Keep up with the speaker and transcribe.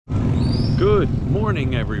Good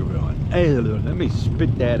morning, everyone. Hey, let me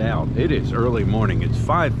spit that out. It is early morning. It's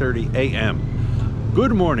 5:30 a.m.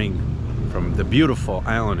 Good morning from the beautiful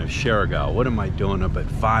island of Siargao. What am I doing up at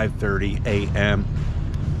 5:30 a.m.?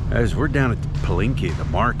 As we're down at PhillyinthePhilippines, the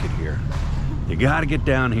market here. You got to get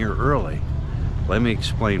down here early. Let me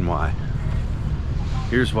explain why.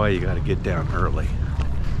 Here's why you got to get down early.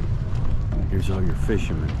 Here's all your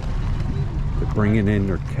fishermen. They're bringing in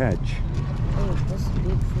their catch.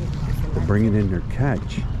 They're bringing in their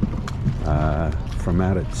catch from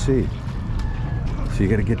out at sea. So you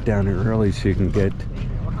got to get down here early so you can get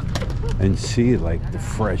and see like the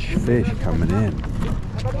fresh fish coming in.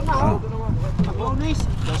 Wow.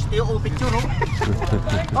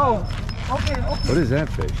 What is that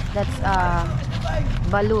fish? That's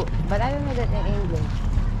balu, but I don't know that in English.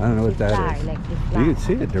 I don't know what that is. You can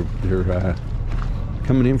see it. They're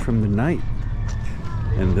coming in from the night,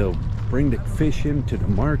 and they'll bring the fish into the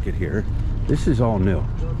market here. This is all new.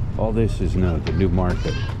 All this is new, the new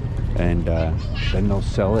market. And then they'll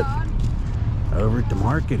sell it over at the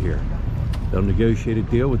market here. They'll negotiate a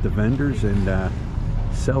deal with the vendors and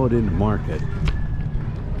sell it in the market.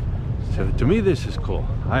 So to me, this is cool.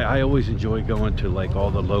 I always enjoy going to like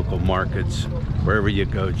all the local markets, wherever you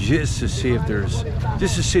go, just to see if there's,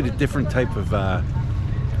 just to see the different type of,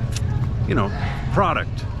 you know,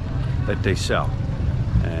 product that they sell.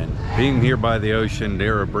 And being here by the ocean,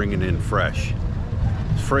 they're bringing in fresh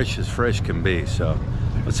as fresh can be. So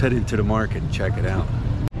let's head into the market and check it out.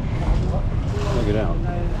 Check it out.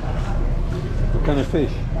 What kind of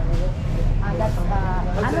fish? That's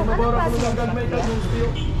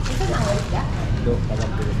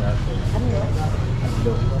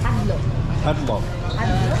Hadlock.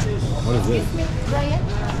 What is this? Brian?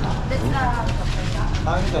 That's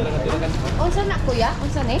unsa na kuya?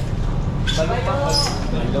 Unsa ni?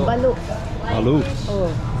 Balu. Balu. Oh,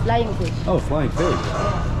 flying fish. Oh, flying fish.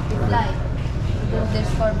 It's fly.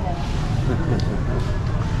 There's form there.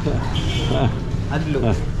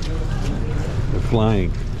 They're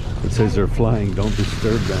flying. It says they're flying. Don't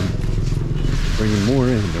disturb them. Bringing more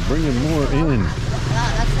in. They're bringing more in. Yeah,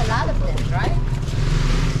 that's a lot of them, right?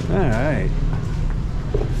 All right.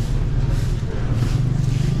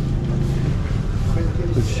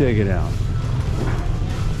 Let's check it out.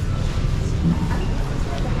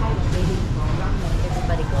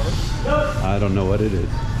 Everybody goes. I don't know what it is.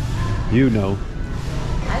 You know.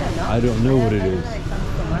 I don't know. I don't know what it is.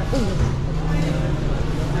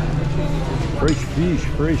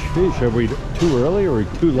 Fresh fish. Are we too early or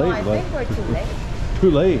too late? No, I think we're too late.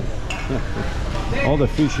 Too late. All the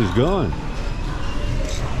fish is gone.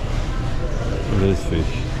 Look at this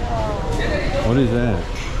fish. What is that?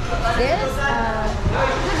 This,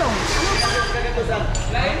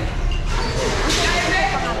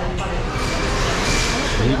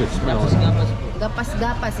 You can smell it.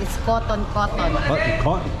 gapas, it's cotton. Cotton.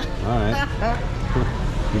 All right.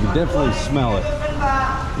 You can definitely smell it.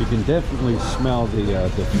 You can definitely smell the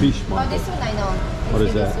fish market. Oh, this one I know. What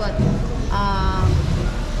is that? This one.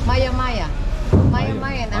 Maya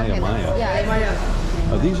and Angeles.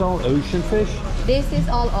 Yeah. Are these all ocean fish? This is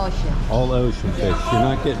all ocean. All ocean fish. You're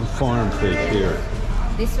not getting farm fish here.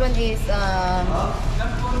 This one is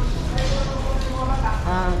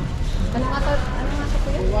ano nga to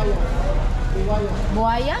kuya?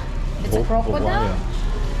 Buaya? It's a crocodile?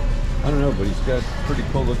 I don't know, but he's got pretty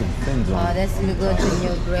cool looking fins on. Oh, that's good when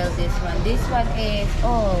you grill this one. This one is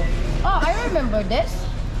I remember this.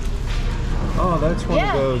 Oh, that's one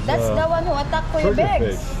of those. That's the one who attacked for your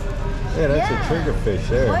bags. Fish. Yeah, that's a trigger fish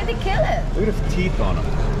there. Why'd they kill it? Look at the teeth on him.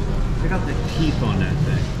 Check out the teeth on that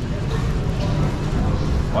thing.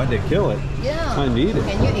 Why'd they kill it? Yeah. Time to eat it.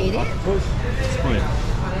 Can you eat it? Squid.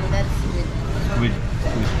 That's good.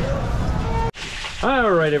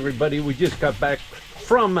 All right, everybody. We just got back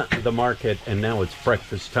from the market, and now it's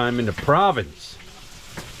breakfast time in the province.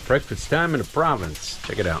 Breakfast time in the province.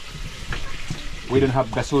 Check it out. We don't have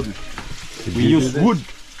gasol. We use wood.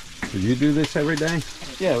 Did you do this every day?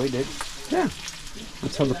 Yeah, we did. Yeah.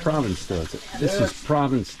 That's how the province does it. This is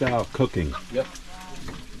province-style cooking. Yep.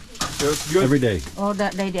 Every day. Oh,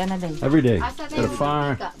 that day, the other day. Every day. Got a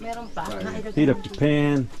fire. Heat up the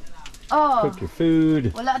pan. Oh. Cook your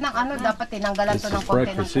food. Wala nang ano, dapat tinanggalan This to is ng konti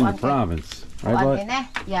breakfast in the province. Right, Kuan bud?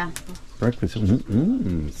 Yeah. Breakfast.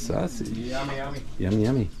 Sausage. Yummy, yummy. Yummy,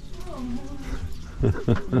 yummy.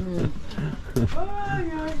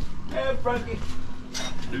 Hey, Frankie.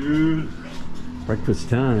 Dude. Breakfast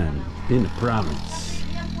time in the province.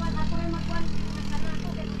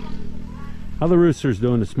 How the roosters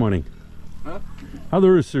doing this morning? Huh? How the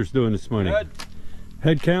roosters doing this morning? Good.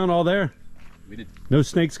 Head count all there? We did. No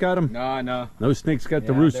snakes got them? No, no. No snakes got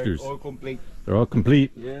the roosters. They're all complete. They're all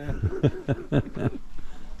complete. Yeah.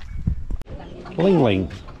 Ling Ling.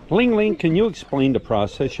 Ling Ling, can you explain the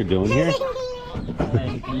process you're doing here?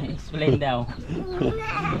 Explain now.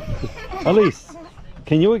 Elise,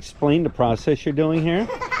 can you explain the process you're doing here?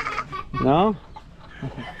 No?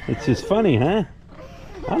 It's just funny, huh?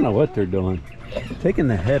 I don't know what they're doing. Taking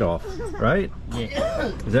the head off, right? Yeah.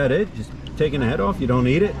 Is that it? Just taking the head off? You don't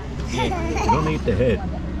eat it? Yeah. You don't eat the head.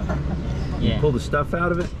 You Yeah. pull the stuff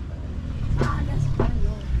out of it? I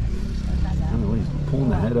don't know, he's pulling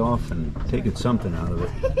the head off and taking something out of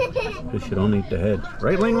it. Because you don't eat the head.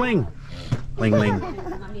 Right, Ling Ling? Ling Ling.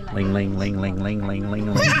 Ling Ling, Ling Ling, Ling Ling,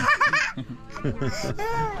 Ling Ling.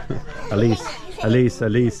 Elise, Elise,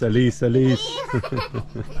 Elise, Elise, Elise.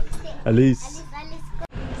 Elise.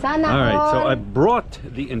 Sana All right, so all. I brought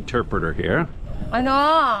the interpreter here.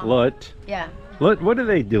 Ano? Lut. Yeah. Lut, what are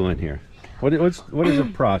they doing here? What is the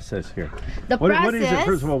process here? The What is it, process-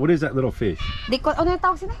 first of all, what is that little fish? They call, ano yung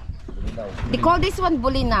tawag sila? They call this one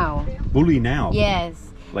bulinaw. Bully now. Yes.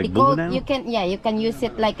 Like They call, bulinaw? you can, yeah, you can use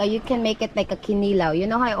it like, you can make it like a kinilaw. You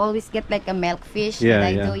know how I always get like a milk fish? Yeah, that I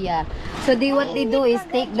yeah. do, yeah. So what they do is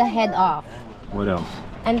take the head off. What else?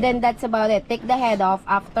 And then that's about it. Take the head off.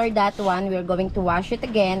 After that one, we're going to wash it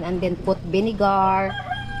again and then put vinegar,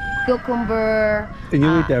 cucumber. And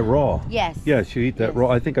you eat that raw? Yes. Yes, you eat that Yes. raw.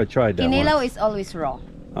 I think I tried that Kinilaw once. is always raw.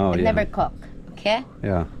 Oh, It yeah. never cook. Okay?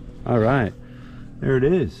 Yeah. All right. There it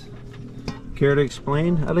is. Care to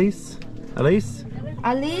explain, Elise? Elise?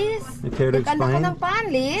 Alice, You care to nagkanda ka explain? ng pan,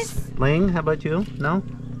 Liz. Ling, how about you? No?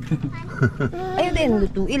 Ayun din,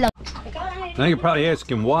 lutuin lang. Now you're probably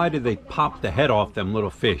asking, why did they pop the head off them little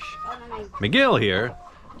fish? Miguel here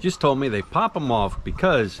just told me they pop them off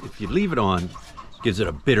because if you leave it on, it gives it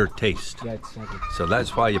a bitter taste. Yeah, exactly. So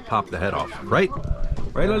that's why you pop the head off, right?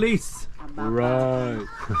 Right, Elise? Right.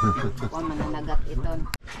 Huwag mananagat ito.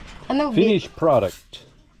 Anong Finished product.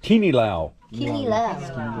 Kinilaw.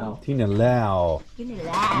 Kinilaw. Kinilaw.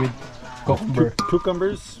 Kinilaw. With cucumber,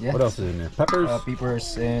 Cucumbers. Yes. What else is in there? Peppers.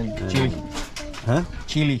 peppers, and chili. Huh?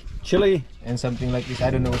 Chili. Chili. And something like this. I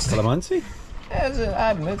don't know what's Calamansi? I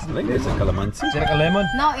don't know. I think it's a calamansi. Is it like a lemon?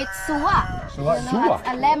 No, it's suwa. Suwa. You know, Suwa. it's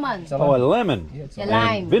a lemon. It's a Oh, a lemon. lemon. Yeah, it's A a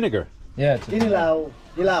lime. And vinegar. Yeah, it's a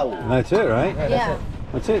And that's it, right? Yeah.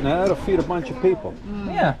 That's it. Now that'll feed a bunch of people.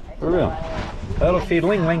 Yeah. For real. That'll feed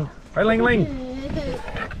Ling Ling. Right, Ling Ling?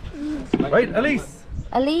 Right, Elise?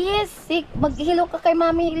 Alice, maghilo ka kay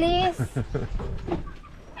Mami Liz.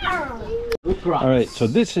 All right, so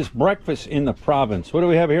this is breakfast in the province. What do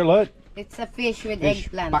we have here, Lut? It's a fish with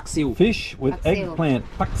eggplant. Paksiw. Fish with Paksiw. eggplant.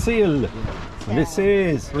 Paksil. And this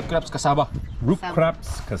is Root crabs kasaba. root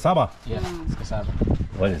crabs cassava. Yeah, it's kasaba.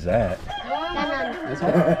 What is that?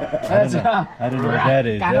 That's I don't know what that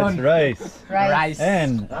is. That's Canon. rice. Rice.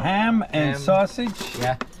 And ham and Ham. sausage.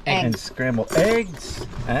 Yeah. And scrambled eggs.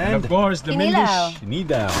 And And of course, the main Kinilaw. dish.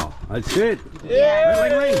 Nidaw. That's it. Yeah.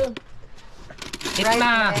 Right, Ling Ling?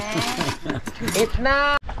 Itna.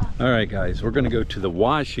 Itna. All right, guys, we're going to go to the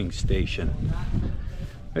washing station.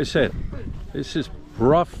 Like I said, this is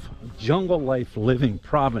rough jungle life living,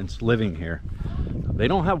 province living here. They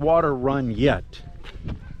don't have water run yet.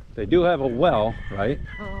 They do have a well, right?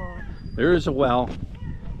 Oh. There is a well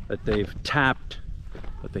that they've tapped,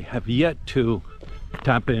 but they have yet to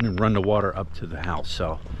tap in and run the water up to the house.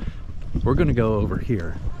 So we're going to go over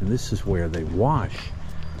here, and this is where they wash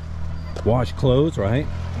clothes, right?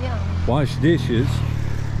 Yeah. Wash dishes,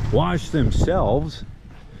 wash themselves,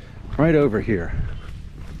 right over here.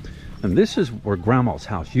 And this is where Grandma's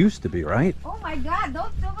house used to be, right? Oh my God,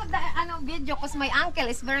 don't do the video because my uncle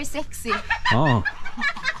is very sexy. Oh.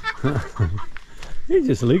 He's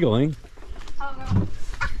just legaling.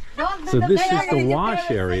 Don't do So the this video, is the he's wash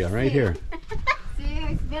very area sexy. right here. See,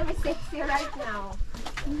 he's very sexy right now.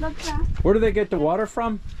 Look Where do they get the water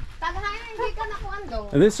from?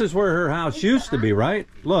 And this is where her house used to be, right?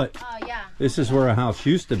 Look, Oh, yeah. this is where her house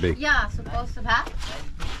used to be. Yeah, supposed to have.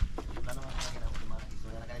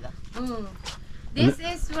 This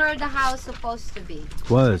is where the house supposed to be.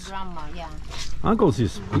 Was. Grandma, yeah. Uncle's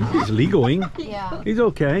he's legaling. Yeah. He's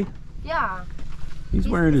okay. Yeah. He's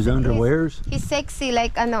wearing his underwears. He's sexy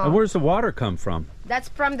like And ano. where's the water come from? That's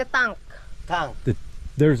from the tank.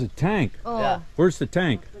 There's a tank. Oh. Where's the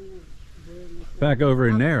tank? Back over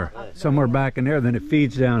in there. Somewhere back in there. Then it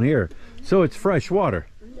feeds down here. So it's fresh water.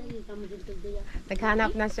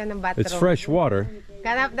 Naghanap na siya ng bathroom. It's fresh water.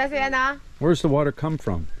 Naghanap na siya na. Where's the water come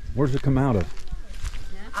from? Where's it come out of?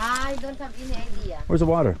 I don't have any idea. Where's the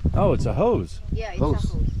water? Oh, it's a hose. Yeah, it's a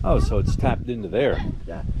hose. Oh, so it's tapped into there.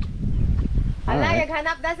 Ala, Alright.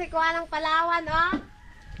 naghanap na si Kuya ng Palawan, oh.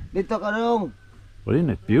 Dito ka nung. Well, isn't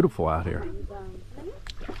it beautiful out here?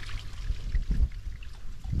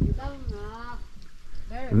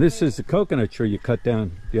 And this is the coconut tree you cut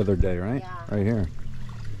down the other day, right? Yeah. Right here.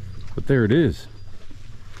 But there it is.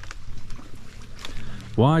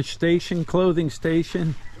 Wash station, clothing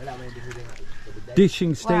station,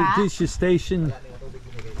 dishing station, dishes station.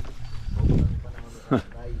 Huh.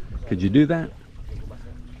 Could you do that?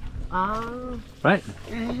 Right?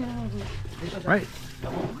 Right?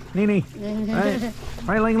 Nini? Right?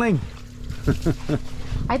 Right, Ling Ling?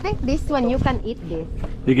 I think this one you can eat this.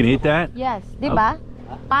 You can eat that? Yes, di ba?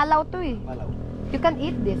 Palaw to eh. You can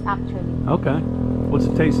eat this actually. Okay. What's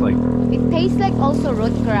it taste like? It tastes like also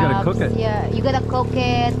root crabs. gotta cook it. Yeah, you gotta cook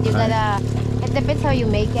it. You gotta. It depends how you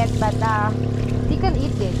make it, but you can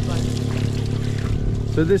eat this one.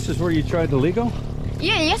 So this is where you tried the Ligo?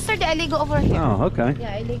 Yeah, yesterday I ligo over here. Oh, okay.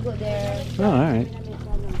 Yeah, I ligo there. Oh, all right.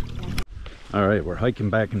 All right, we're hiking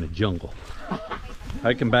back in the jungle.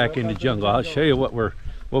 Hiking back in the jungle. I'll show you what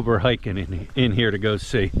we're hiking in here to go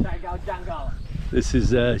see. This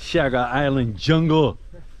is Shaga Island jungle.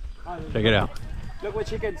 Check it out. Look what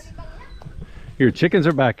chickens. Your chickens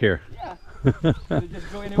are back here. Yeah. They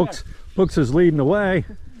just go anywhere. Books is leading the way.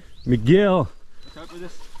 Miguel. Start with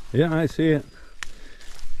this. Yeah, I see it.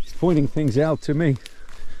 He's pointing things out to me.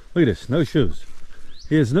 Look at this, no shoes.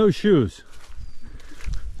 He has no shoes.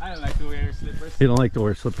 I don't like to wear slippers. He don't like to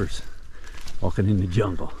wear slippers. Walking in the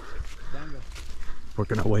jungle.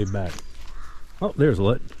 Working our way back. Oh, there's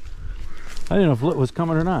Lit. I didn't know if Lit was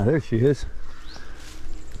coming or not. There she is.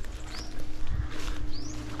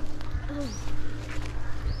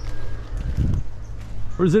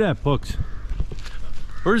 Where's it at, Books?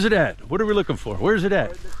 Where's it at? What are we looking for? Where's it at?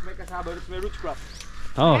 Let's make a sabo. Let's make root crop.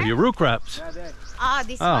 Oh, your root crops. Yeah, there. Ah,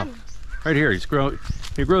 this one. Right here.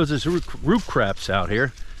 He grows his root crops out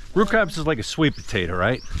here. Root crops is like a sweet potato,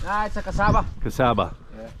 right? Nah, it's a cassava. Cassava.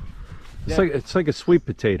 Yeah. It's like a sweet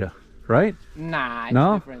potato, right? Nah, it's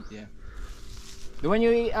No? different. Yeah. The one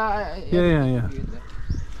you eat. Yeah. You eat that.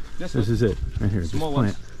 This is it. Right here. This Small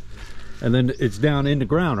plant. ones. And then it's down in the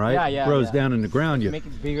ground, right? Yeah, yeah, It grows yeah. down in the ground. You Make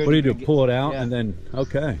it bigger. what do you do? make it- Pull it out yeah. and then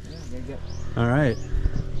okay. Yeah, like that. All right.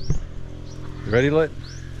 You ready, Lit?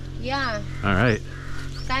 Yeah, All right.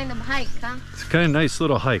 kind of hike, huh? It's kind of nice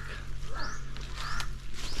little hike.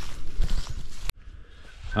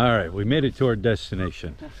 All right, we made it to our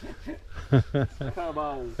destination.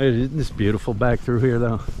 Carabao. Isn't this beautiful back through here,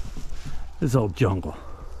 though? This is all jungle.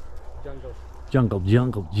 Jungle. Jungle,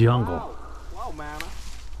 jungle, jungle. Wow. Wow, man.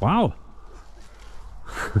 Wow.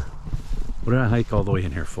 What did I hike all the way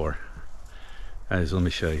in here for? Guys, let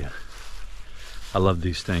me show you. I love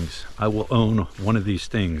these things. I will own one of these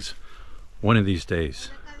things one of these days.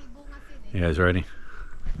 You guys ready?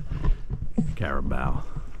 Carabao.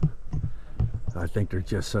 I think they're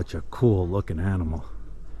just such a cool looking animal.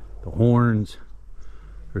 The horns.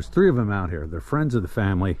 There's 3 of them out here. They're friends of the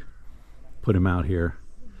family. Put him out here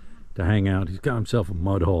to hang out. He's got himself a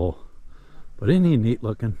mud hole. But isn't he neat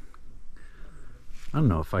looking? I don't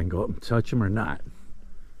know if I can go up and touch him or not.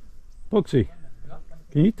 Booksy,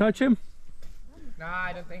 can you touch him? Nah,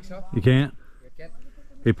 I don't think so. You can't? You can't.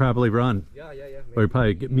 He'd probably run. Yeah. Or he'd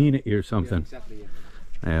probably get mean at you or something. Yeah, exactly.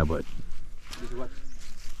 Yeah. Yeah, but This is what.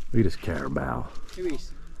 look at this Carabao. Here he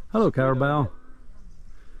is. Hello, Carabao.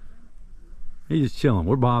 He's just chilling.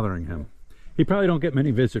 We're bothering him. He probably don't get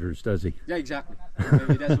many visitors, does he? Yeah, exactly.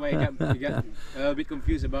 Maybe that's why you get a bit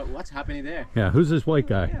confused about what's happening there. Yeah, who's this white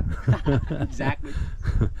guy? Exactly.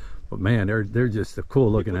 But man, they're just a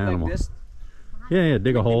cool looking Put animal. Like this. Yeah,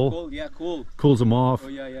 dig a hole, Cool. Yeah, cool. cools them off. Oh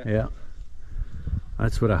yeah. Yeah.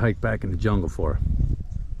 That's what I hike back in the jungle for.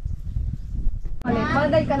 All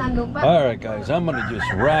right, guys, I'm gonna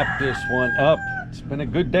just wrap this one up. It's been a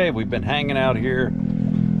good day. We've been hanging out here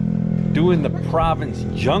doing the province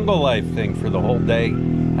jungle life thing for the whole day.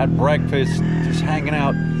 Had breakfast, just hanging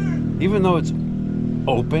out. Even though it's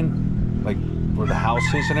open, like where the house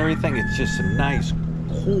is and everything, it's just a nice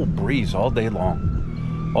cool breeze all day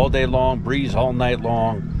long. All day long, breeze all night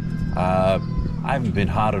long. I haven't been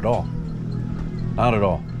hot at all. Not at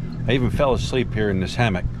all. I even fell asleep here in this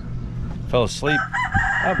hammock. Fell asleep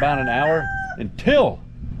about an hour until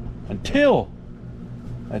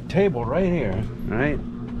that table right here, right?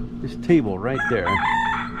 This table right there.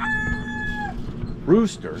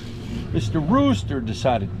 Rooster, Mr. Rooster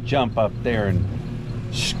decided to jump up there and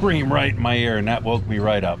scream right in my ear, and that woke me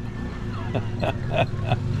right up.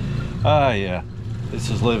 Ah, yeah, this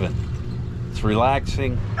is living. It's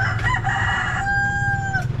relaxing.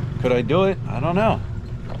 Could I do it? I don't know.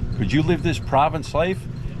 Could you live this province life?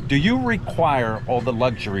 Do you require all the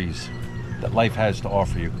luxuries that life has to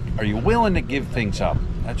offer you? Are you willing to give things up?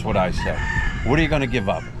 That's what I say. What are you going to give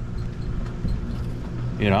up?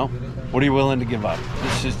 You know, what are you willing to give up?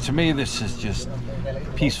 This is, to me, this is just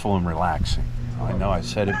peaceful and relaxing. I know I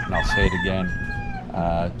said it, and I'll say it again.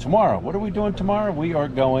 Tomorrow, what are we doing tomorrow? We're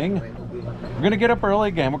going to get up early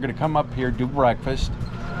again. We're going to come up here, do breakfast.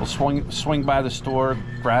 We'll swing by the store,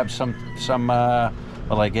 grab some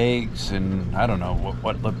like eggs, and I don't know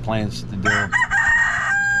what plans to do.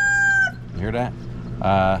 You hear that?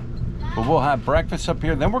 But we'll have breakfast up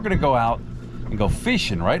here. Then we're going to go out and go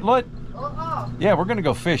fishing, right, Lut? Yeah, we're going to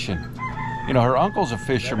go fishing. You know, her uncle's a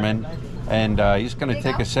fisherman, and he's going to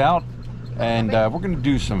take us out, and we're going to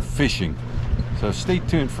do some fishing. So stay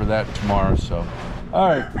tuned for that tomorrow. So, all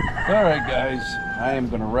right, guys. I am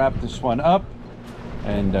going to wrap this one up,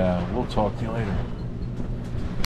 and we'll talk to you later.